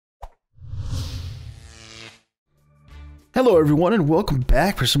Hello everyone and welcome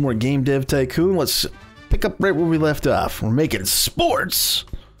back for some more Game Dev Tycoon. Let's pick up right where we left off. We're making sports!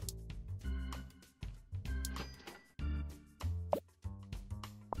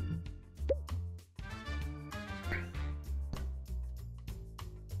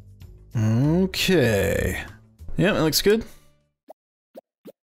 Okay. Yeah, that looks good.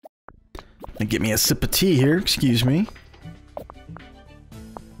 Get me a sip of tea here, excuse me.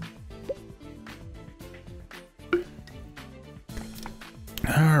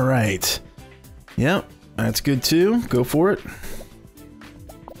 Alright. Yep, that's good too. Go for it.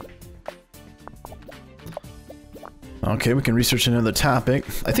 Okay, we can research another topic.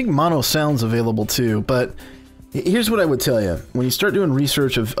 I think mono sound's available too, but here's what I would tell you. When you start doing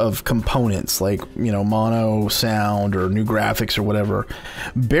research of components, like, you know, mono sound or new graphics or whatever,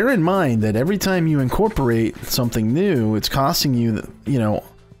 bear in mind that every time you incorporate something new, it's costing you, you know,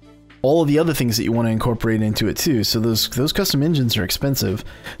 all of the other things that you want to incorporate into it too. So those custom engines are expensive.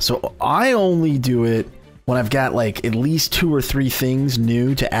 So I only do it when I've got like at least 2 or 3 things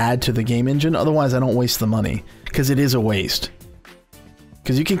new to add to the game engine. Otherwise I don't waste the money, because it is a waste.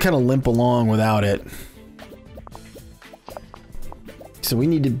 Because you can kind of limp along without it. So we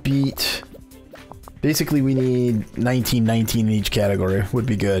need to beat, basically we need 1919 in each category would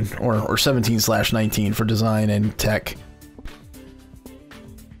be good, or 17/19 for design and tech.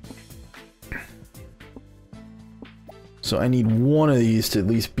 So I need one of these to at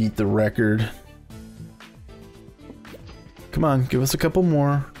least beat the record. Come on, give us a couple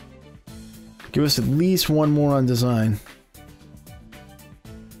more. Give us at least one more on design.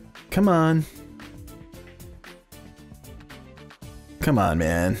 Come on. Come on,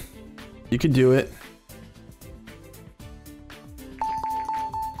 man. You can do it.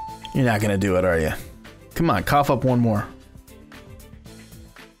 You're not gonna do it, are you? Come on, cough up one more.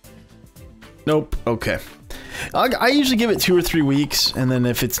 Nope. Okay. I usually give it 2 or 3 weeks, and then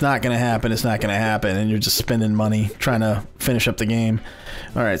if it's not gonna happen, it's not gonna happen, and you're just spending money trying to finish up the game.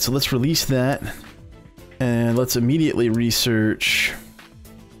 Alright, so let's release that. And let's immediately research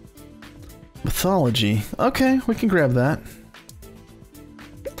mythology. Okay, we can grab that.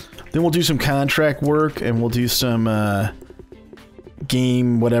 Then we'll do some contract work, and we'll do some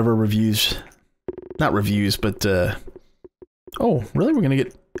game whatever reviews. Not reviews, but oh, really? We're gonna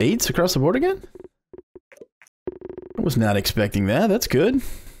get 8s across the board again? I was not expecting that. That's good.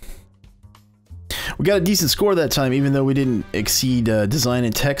 We got a decent score that time, even though we didn't exceed design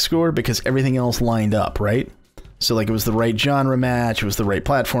and tech score, because everything else lined up, right? So like it was the right genre match, it was the right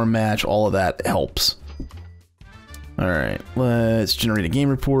platform match, all of that helps. Alright, let's generate a game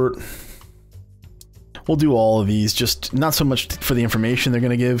report. We'll do all of these, just not so much for the information they're going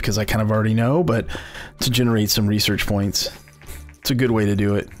to give, because I kind of already know, but to generate some research points. It's a good way to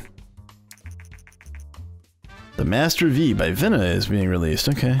do it. The Master V by Vina is being released,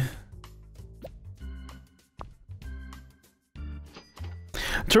 okay.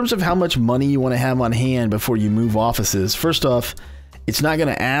 In terms of how much money you want to have on hand before you move offices, first off, it's not going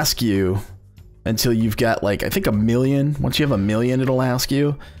to ask you until you've got like, I think $1 million. Once you have $1 million, it'll ask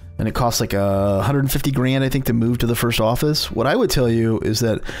you, and it costs like 150 grand, I think, to move to the first office. What I would tell you is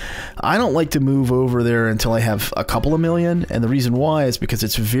that I don't like to move over there until I have a couple of million, and the reason why is because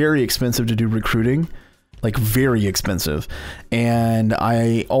it's very expensive to do recruiting. Like very expensive, and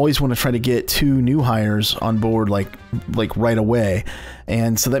I always want to try to get 2 new hires on board like right away,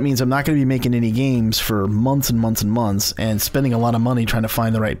 and so that means I'm not going to be making any games for months and months and months and spending a lot of money trying to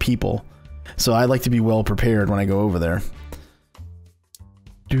find the right people. So I like to be well prepared when I go over there.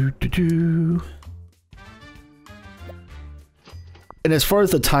 And as far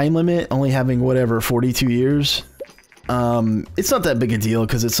as the time limit, only having whatever 42 years, it's not that big a deal,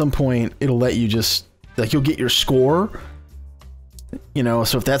 because at some point it'll let you just, like, you'll get your score, you know,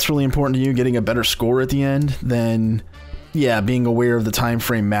 so if that's really important to you, getting a better score at the end, then yeah, being aware of the time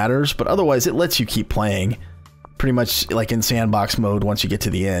frame matters, but otherwise it lets you keep playing pretty much like in sandbox mode once you get to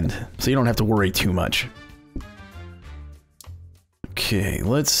the end, so you don't have to worry too much. Okay,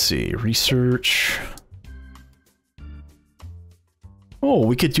 let's see, research. Oh,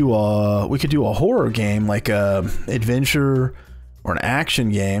 we could do a horror game, like a adventure or an action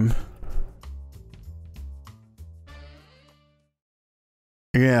game.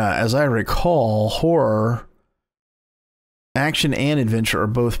 Yeah, as I recall, horror, action, and adventure are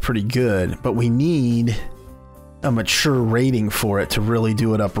both pretty good, but we need a mature rating for it to really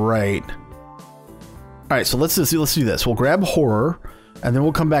do it up right. Alright, so let's do this. We'll grab horror, and then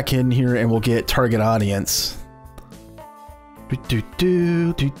we'll come back in here and we'll get target audience. Because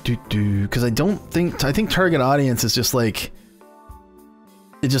I think target audience is just like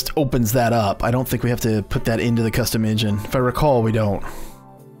it just opens that up. I don't think we have to put that into the custom engine. If I recall, we don't.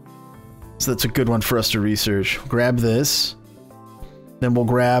 So that's a good one for us to research. Grab this. Then we'll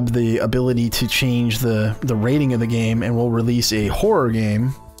grab the ability to change the rating of the game, and we'll release a horror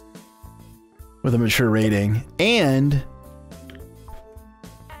game with a mature rating. And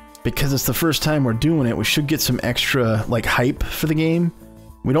because it's the first time we're doing it, we should get some extra like hype for the game.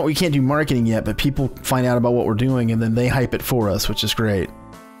 We can't do marketing yet, but people find out about what we're doing and then they hype it for us, which is great.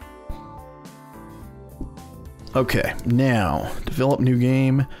 Okay, now develop new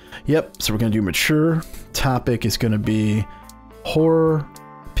game. Yep, so we're gonna do mature. Topic is gonna be horror.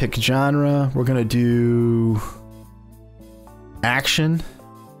 Pick genre. We're gonna do action.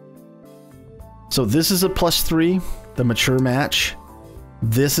 So this is a +3, the mature match.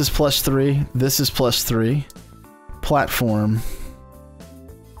 This is +3. This is +3. Platform.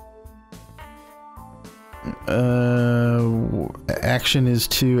 Action is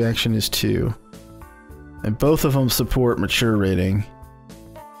 2. Action is 2. And both of them support mature rating.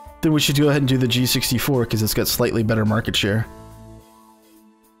 Then we should go ahead and do the G64 because it's got slightly better market share.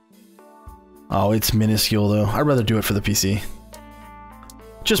 Oh, it's minuscule though. I'd rather do it for the PC.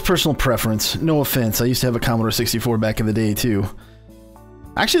 Just personal preference. No offense. I used to have a Commodore 64 back in the day too.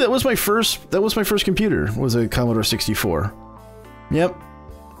 Actually, that was my first computer. Was a Commodore 64. Yep.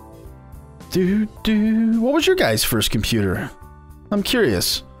 What was your guys' first computer? I'm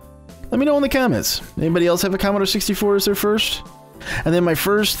curious. Let me know in the comments. Anybody else have a Commodore 64 as their first? And then my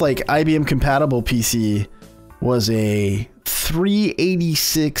first like IBM compatible PC was a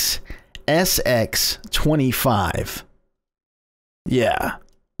 386 SX25. Yeah,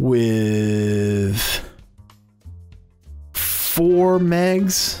 with 4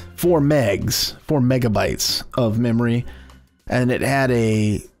 megabytes of memory, and it had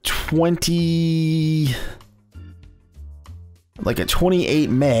a 28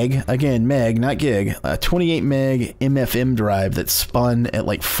 meg, again meg, not gig, a 28 meg MFM drive that spun at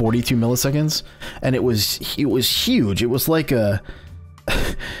like 42 milliseconds, and it was huge. It was like a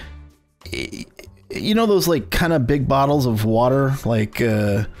you know those like kind of big bottles of water, like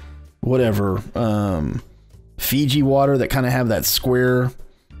whatever, Fiji water that kind of have that square,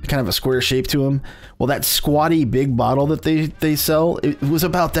 kind of a square shape to them. Well, that squatty big bottle that they sell, it was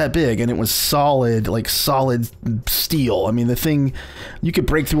about that big, and it was solid, like solid steel. I mean, the thing, you could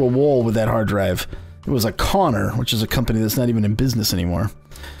break through a wall with that hard drive. It was a Connor, which is a company that's not even in business anymore.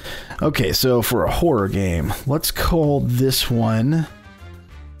 Okay, so for a horror game, let's call this one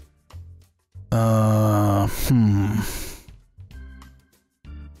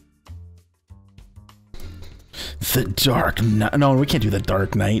The Dark Knight. No, we can't do The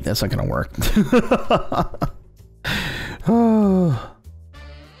Dark Knight. That's not gonna work. Oh.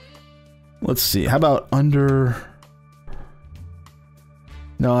 Let's see. How about under?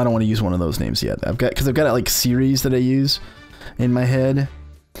 No, I don't want to use one of those names yet. Because I've got like series that I use in my head.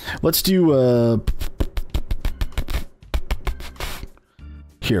 Let's do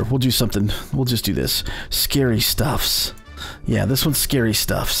here, we'll do something. We'll just do this. Scary Stuffs. Yeah, this one's Scary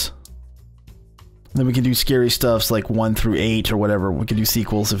Stuffs. Then we can do Scary Stuffs like 1 through 8 or whatever. We can do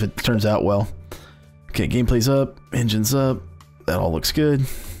sequels if it turns out well. Okay, gameplay's up, engine's up. That all looks good.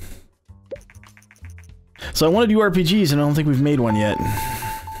 So I want to do RPGs and I don't think we've made one yet.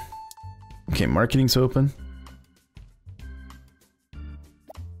 Okay, marketing's open.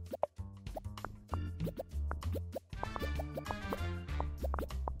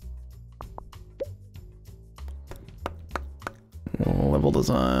 Level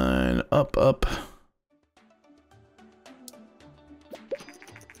design, up.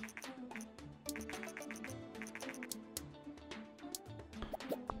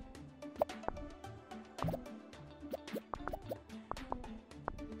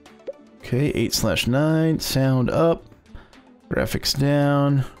 Okay, 8/9, sound up, graphics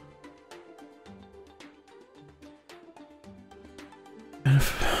down.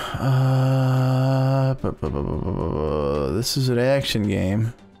 This is an action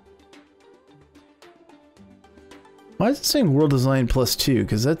game. Why is it saying world design +2?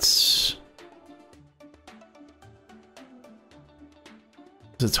 Because that's...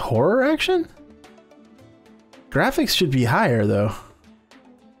 It's horror action? Graphics should be higher though.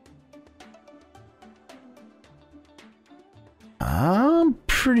 I'm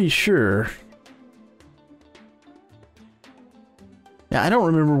pretty sure. Yeah, I don't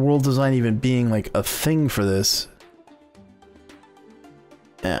remember world design even being like a thing for this.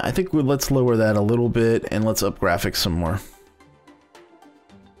 Yeah, I think let's lower that a little bit and let's up graphics some more.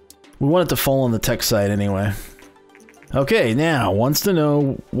 We want it to fall on the tech side anyway. Okay, now wants to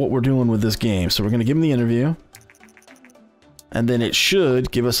know what we're doing with this game, so we're gonna give him the interview. And then it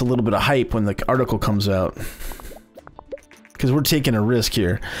should give us a little bit of hype when the article comes out. Because we're taking a risk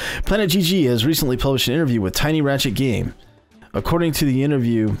here. Planet GG has recently published an interview with Tiny Ratchet Game. According to the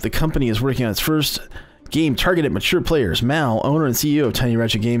interview, the company is working on its first game targeted at mature players. Mal, owner and CEO of Tiny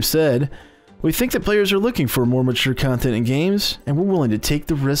Ratchet Games, said, "We think that players are looking for more mature content in games, and we're willing to take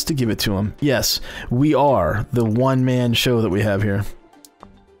the risk to give it to them." Yes, we are the one-man show that we have here.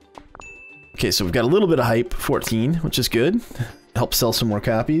 Okay, so we've got a little bit of hype, 14, which is good. Help sell some more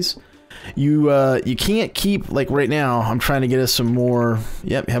copies. You can't keep, like right now, I'm trying to get us some more.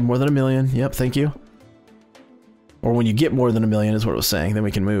 Yep, have more than 1 million. Yep, thank you. Or when you get more than 1 million is what it was saying, then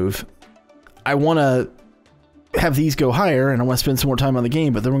we can move. I want to have these go higher, and I want to spend some more time on the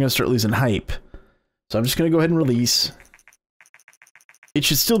game, but then we're going to start losing hype. So I'm just going to go ahead and release. It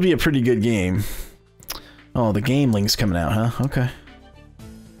should still be a pretty good game. Oh, the game link's coming out, huh? Okay.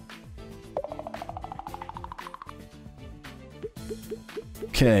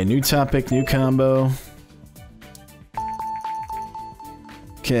 Okay, new topic, new combo.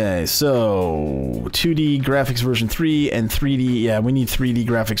 Okay, so 2D graphics version 3 and 3D. Yeah, we need 3D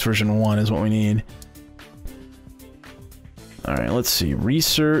graphics version 1 is what we need. Alright, let's see.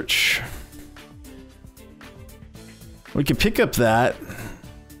 Research. We can pick up that.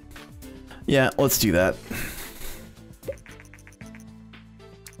 Yeah, let's do that.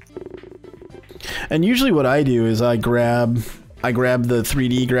 And usually what I do is I grab the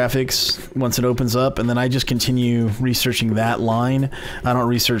 3D graphics once it opens up, and then I just continue researching that line. I don't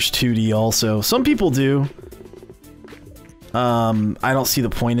research 2D also. Some people do. I don't see the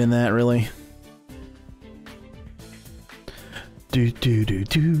point in that, really. Okay,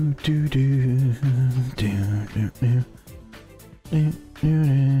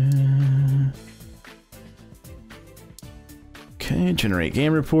 generate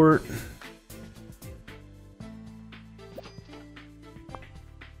game report.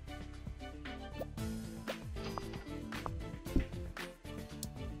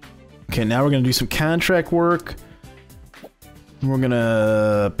 Okay, now we're going to do some contract work. We're going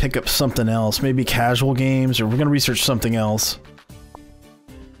to pick up something else, maybe casual games, or we're going to research something else.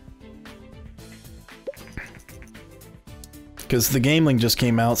 Because the game link just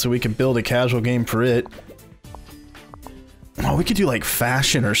came out, so we could build a casual game for it. Oh, we could do like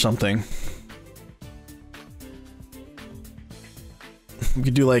fashion or something. We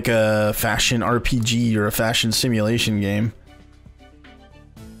could do like a fashion RPG or a fashion simulation game.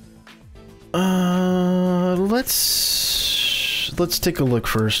 Let's take a look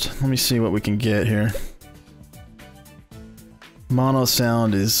first. Let me see what we can get here. Mono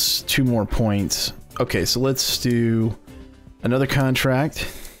sound is 2 more points. Okay, so let's do another contract.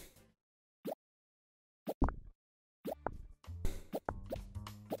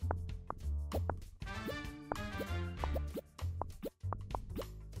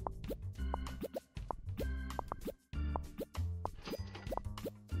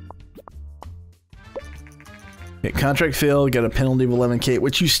 Okay, contract failed, got a penalty of 11K,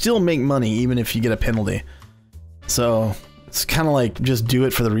 which you still make money even if you get a penalty. So it's kind of like just do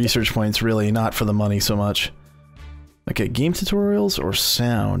it for the research points, really, not for the money so much. Okay, game tutorials or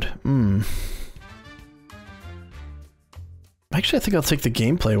sound? Actually, I think I'll take the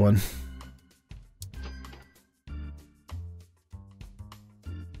gameplay one.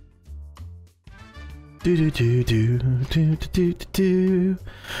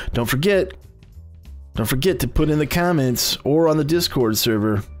 Don't forget to put in the comments or on the Discord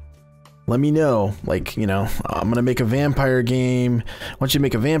server. Let me know, like, you know, I'm gonna make a vampire game. I want you to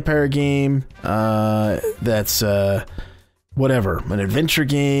make a vampire game that's whatever, an adventure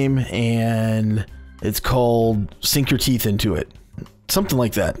game, and it's called Sink Your Teeth Into It. Something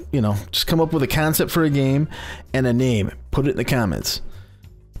like that, you know, just come up with a concept for a game and a name. Put it in the comments.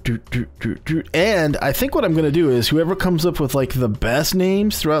 And I think what I'm going to do is whoever comes up with like the best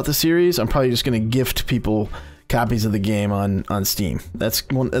names throughout the series, I'm probably just going to gift people copies of the game on Steam. That's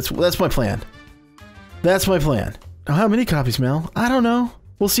my plan. That's my plan. Now, how many copies, Mel? I don't know.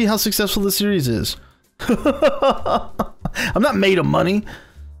 We'll see how successful the series is. I'm not made of money.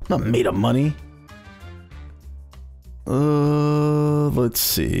 I'm not made of money. Let's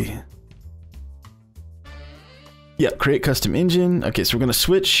see. Yeah, create custom engine. Okay, so we're gonna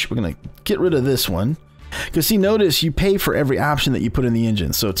switch. We're gonna get rid of this one. Because see, notice you pay for every option that you put in the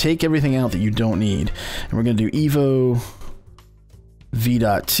engine. So take everything out that you don't need. And we're gonna do Evo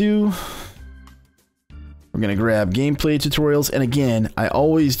V.2. We're gonna grab gameplay tutorials. And again, I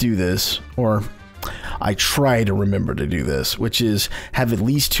always do this, or I try to remember to do this, which is have at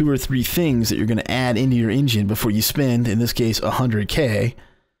least 2 or 3 things that you're gonna add into your engine before you spend, in this case, 100K.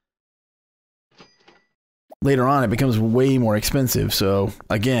 later on it becomes way more expensive. So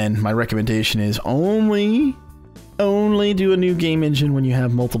again, my recommendation is only do a new game engine when you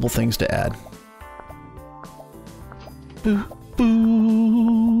have multiple things to add. Boo,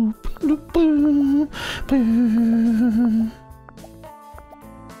 boo, boo, boo, boo.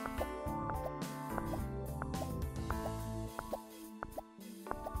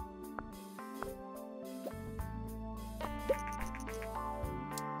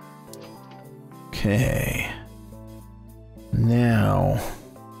 Okay. Now,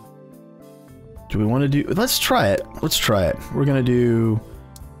 do we want to do... Let's try it. Let's try it. We're going to do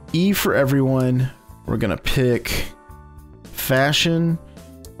E for everyone. We're going to pick fashion.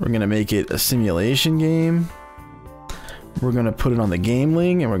 We're going to make it a simulation game. We're going to put it on the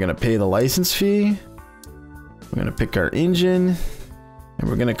Gameling, and we're going to pay the license fee. We're going to pick our engine, and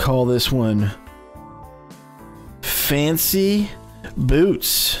we're going to call this one Fancy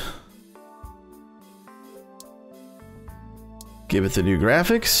Boots. Give it the new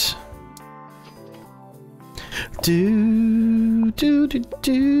graphics.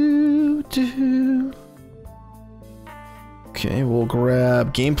 Okay, we'll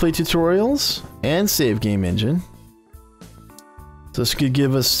grab gameplay tutorials and save game engine. So this should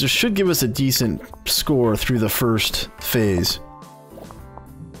give us a decent score through the first phase.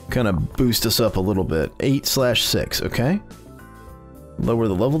 Kind of boost us up a little bit. 8/6, okay? Lower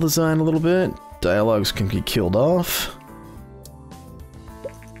the level design a little bit. Dialogues can be killed off.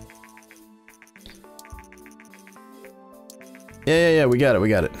 Yeah, we got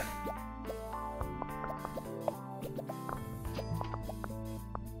it.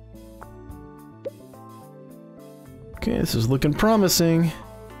 Okay, this is looking promising.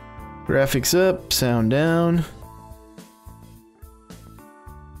 Graphics up, sound down.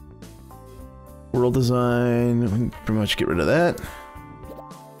 World design, we can pretty much get rid of that.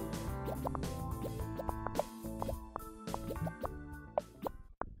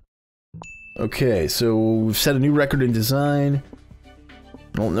 Okay, so we've set a new record in design.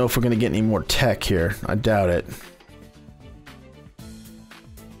 I don't know if we're going to get any more tech here. I doubt it.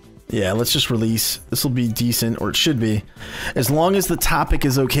 Yeah, let's just release. This will be decent, or it should be. As long as the topic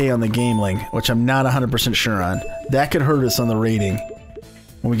is okay on the Gameling, which I'm not 100% sure on. That could hurt us on the rating.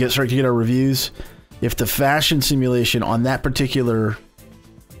 When we start to get our reviews, if the fashion simulation on that particular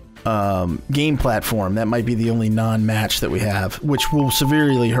game platform, that might be the only non-match that we have, which will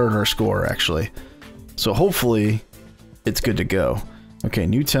severely hurt our score, actually. So hopefully, it's good to go. Okay,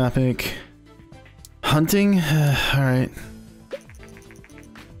 new topic. Hunting? Alright.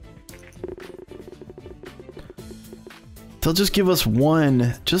 They'll just give us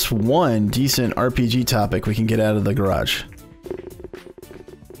just one decent RPG topic we can get out of the garage.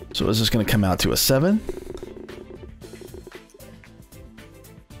 So is this going to come out to a 7?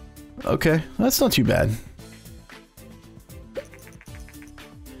 Okay, that's not too bad.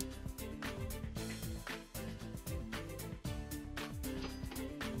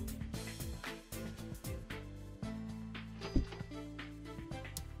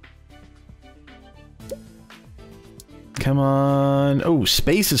 Come on. Oh,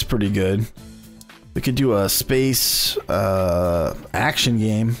 space is pretty good. We could do a space action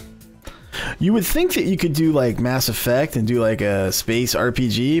game. You would think that you could do like Mass Effect and do like a space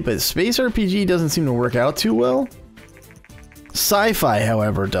RPG, but space RPG doesn't seem to work out too well. Sci-fi,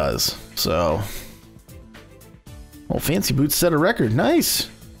 however, does. So, well, Fancy Boots set a record. Nice.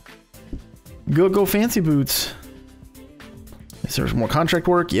 Go Fancy Boots. Is there more contract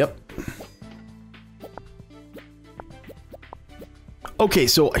work? Yep. Okay,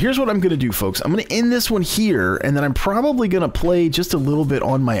 so here's what I'm going to do, folks. I'm going to end this one here, and then I'm probably going to play just a little bit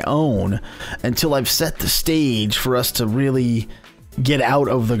on my own until I've set the stage for us to really get out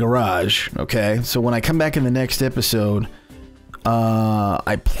of the garage, okay? So when I come back in the next episode,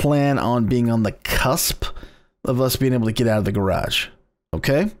 I plan on being on the cusp of us being able to get out of the garage,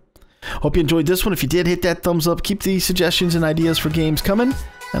 okay? Hope you enjoyed this one. If you did, hit that thumbs up. Keep the suggestions and ideas for games coming,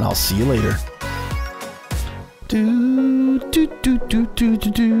 and I'll see you later. Do do do do do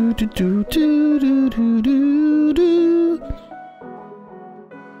do do do do do do do do.